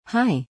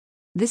Hi.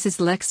 This is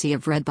Lexi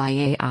of Read by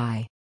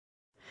AI.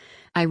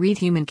 I read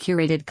human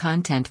curated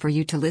content for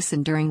you to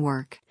listen during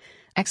work,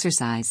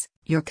 exercise,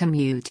 your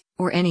commute,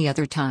 or any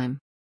other time.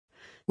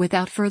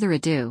 Without further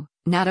ado,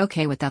 Not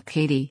Okay Without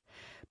Katie.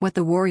 What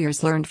the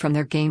Warriors learned from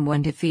their Game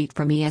 1 defeat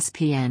from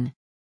ESPN.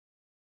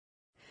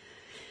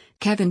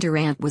 Kevin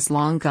Durant was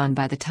long gone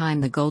by the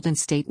time the Golden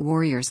State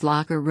Warriors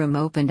locker room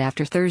opened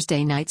after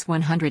Thursday night's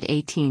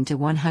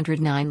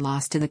 118-109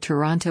 loss to the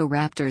Toronto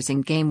Raptors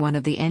in Game 1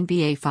 of the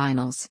NBA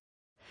Finals.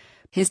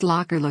 His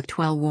locker looked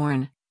well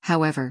worn,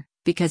 however,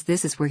 because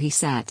this is where he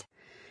sat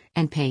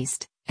and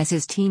paced, as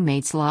his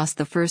teammates lost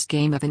the first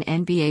game of an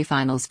NBA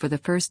Finals for the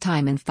first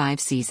time in 5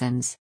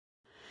 seasons.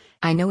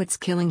 "I know it's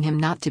killing him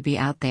not to be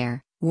out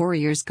there,"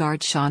 Warriors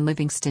guard Shaun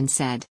Livingston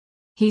said.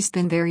 "He's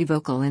been very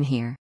vocal in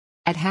here."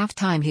 At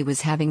halftime he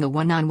was having a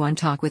one-on-one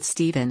talk with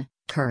Stephen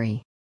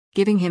Curry,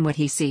 giving him what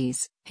he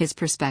sees, his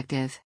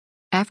perspective.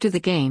 After the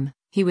game,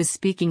 he was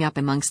speaking up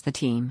amongst the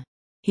team.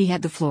 He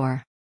had the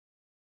floor.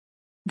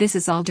 This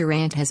is all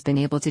Durant has been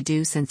able to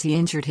do since he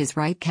injured his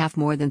right calf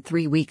more than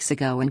 3 weeks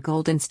ago in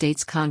Golden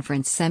State's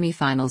conference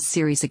semifinals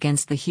series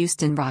against the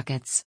Houston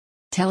Rockets.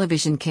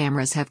 Television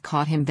cameras have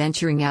caught him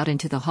venturing out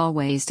into the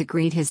hallways to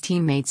greet his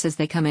teammates as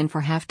they come in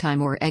for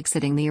halftime or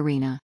exiting the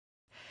arena.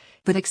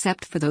 But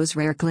except for those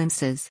rare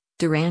glimpses,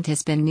 Durant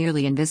has been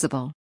nearly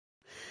invisible.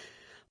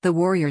 The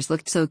Warriors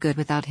looked so good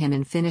without him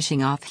in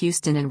finishing off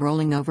Houston and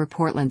rolling over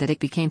Portland that it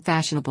became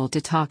fashionable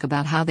to talk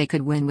about how they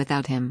could win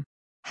without him.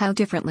 How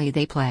differently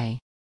they play.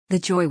 The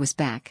joy was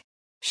back.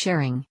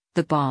 Sharing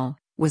the ball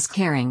was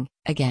caring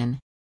again.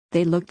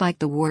 They looked like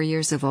the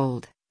Warriors of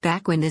old,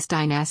 back when this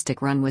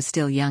dynastic run was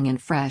still young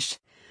and fresh.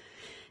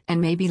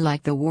 And maybe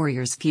like the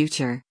Warriors'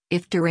 future,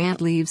 if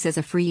Durant leaves as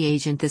a free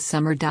agent this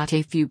summer.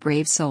 A few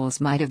brave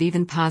souls might have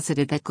even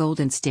posited that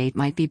Golden State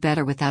might be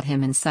better without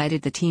him and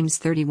cited the team's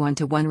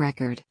 31-1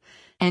 record,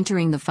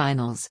 entering the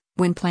finals,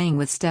 when playing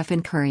with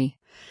Stephen Curry.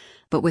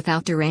 But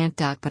without Durant.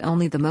 But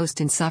only the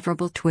most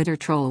insufferable Twitter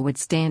troll would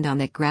stand on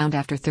that ground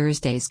after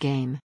Thursday's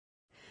game.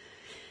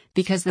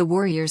 Because the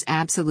Warriors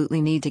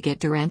absolutely need to get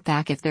Durant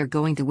back if they're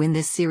going to win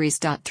this series.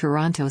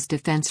 Toronto's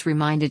defense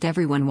reminded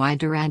everyone why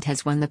Durant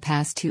has won the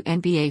past 2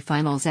 NBA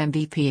Finals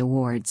MVP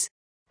awards.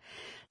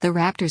 The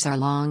Raptors are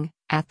long,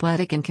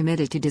 athletic and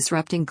committed to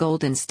disrupting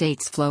Golden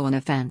State's flow on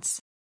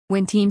offense.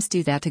 When teams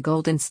do that to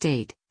Golden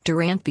State,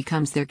 Durant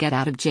becomes their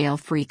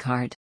get-out-of-jail-free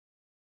card.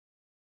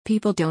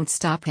 "People don't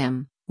stop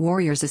him,"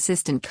 Warriors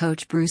assistant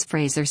coach Bruce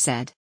Fraser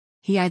said.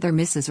 "He either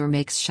misses or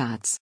makes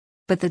shots.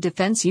 But the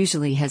defense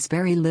usually has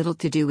very little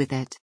to do with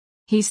it.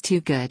 He's too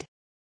good."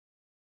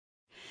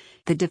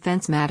 The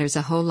defense matters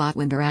a whole lot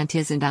when Durant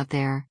isn't out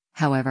there,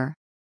 however.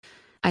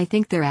 "I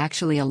think they're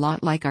actually a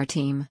lot like our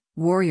team,"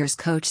 Warriors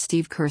coach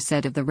Steve Kerr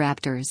said of the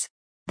Raptors.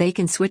 "They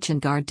can switch and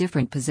guard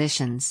different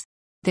positions.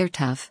 They're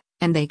tough,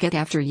 and they get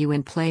after you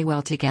and play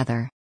well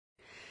together."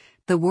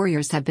 The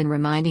Warriors have been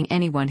reminding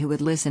anyone who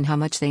would listen how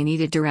much they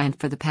needed Durant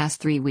for the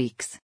past 3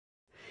 weeks.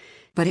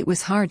 But it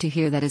was hard to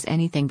hear that as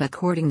anything but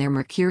courting their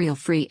mercurial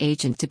free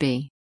agent to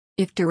be.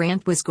 If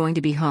Durant was going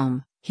to be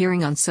home,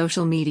 hearing on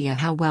social media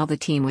how well the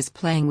team was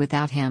playing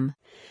without him,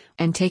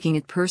 and taking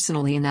it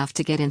personally enough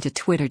to get into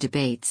Twitter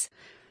debates,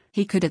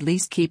 he could at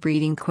least keep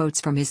reading quotes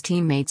from his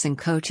teammates and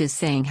coaches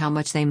saying how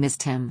much they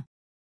missed him.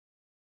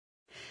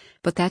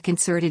 But that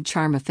concerted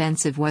charm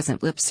offensive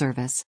wasn't lip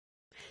service.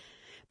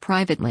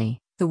 Privately,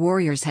 the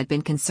Warriors had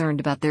been concerned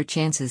about their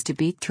chances to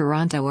beat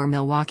Toronto or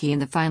Milwaukee in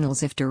the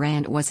finals if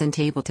Durant wasn't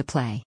able to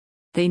play.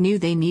 They knew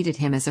they needed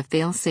him as a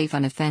fail-safe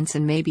on offense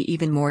and maybe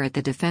even more at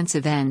the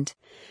defensive end,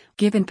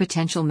 given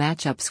potential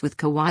matchups with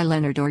Kawhi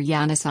Leonard or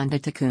Giannis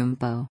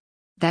Antetokounmpo.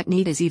 That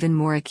need is even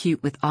more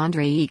acute with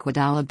Andre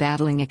Iguodala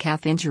battling a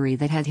calf injury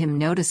that had him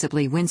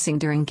noticeably wincing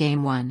during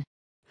Game 1.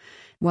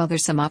 While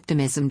there's some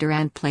optimism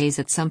Durant plays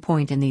at some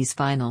point in these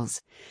finals,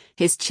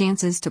 his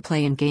chances to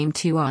play in Game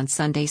 2 on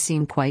Sunday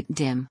seem quite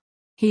dim.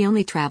 He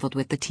only traveled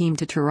with the team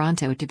to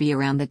Toronto to be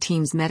around the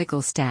team's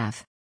medical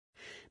staff.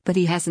 But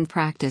he hasn't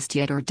practiced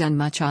yet or done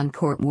much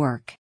on-court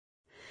work.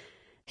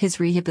 His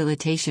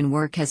rehabilitation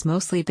work has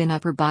mostly been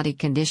upper body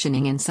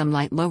conditioning and some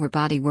light lower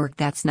body work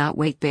that's not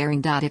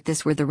weight-bearing. If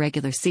this were the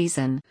regular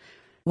season,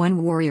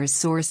 one Warriors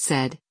source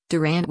said,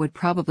 Durant would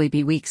probably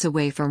be weeks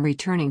away from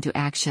returning to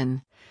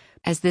action,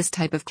 as this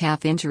type of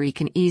calf injury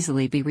can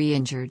easily be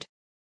re-injured.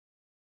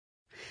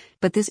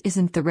 But this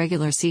isn't the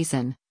regular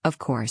season, of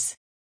course.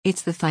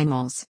 It's the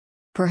finals.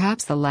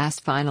 Perhaps the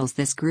last finals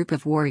this group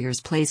of Warriors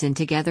plays in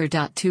together.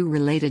 2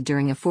 related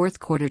during a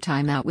fourth-quarter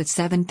timeout with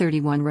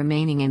 7:31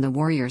 remaining and the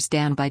Warriors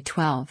down by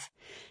 12.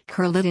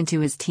 Kerr lit into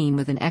his team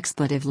with an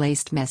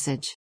expletive-laced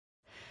message.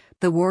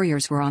 The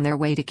Warriors were on their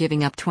way to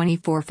giving up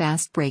 24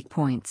 fast break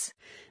points.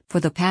 For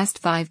the past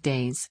 5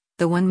 days,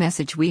 the one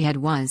message we had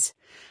was,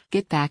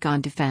 "Get back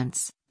on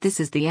defense, this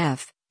is the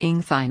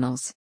F-ing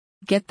finals.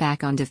 Get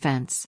back on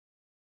defense."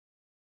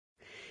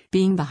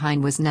 Being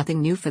behind was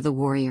nothing new for the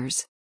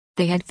Warriors.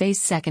 They had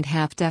faced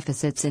second-half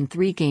deficits in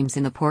 3 games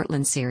in the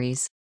Portland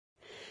series.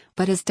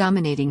 But as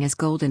dominating as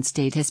Golden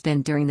State has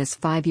been during this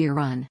 5-year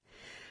run,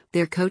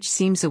 Their coach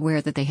seems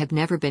aware that they have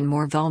never been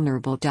more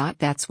vulnerable.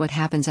 That's what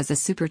happens as a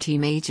super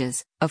team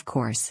ages, of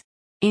course.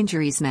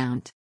 Injuries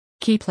mount.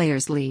 Key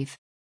players leave.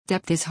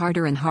 Depth is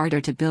harder and harder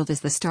to build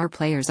as the star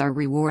players are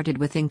rewarded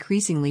with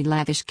increasingly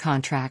lavish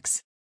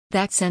contracts.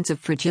 That sense of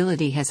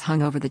fragility has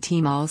hung over the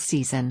team all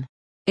season.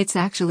 It's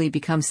actually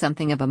become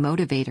something of a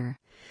motivator.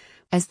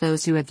 As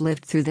those who have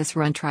lived through this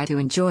run try to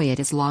enjoy it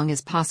as long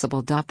as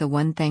possible. The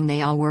one thing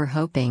they all were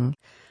hoping,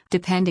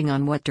 depending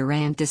on what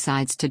Durant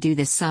decides to do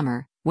this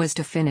summer, was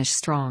to finish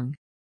strong.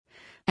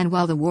 And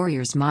while the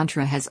Warriors'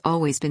 mantra has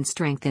always been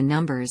strength in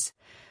numbers,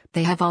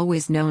 they have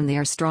always known they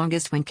are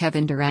strongest when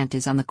Kevin Durant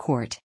is on the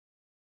court.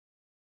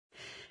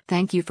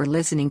 Thank you for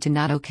listening to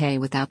Not Okay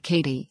Without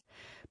Katie.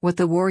 What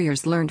the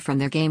Warriors learned from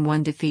their Game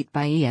 1 defeat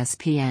by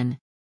ESPN.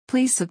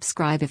 Please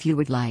subscribe if you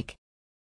would like.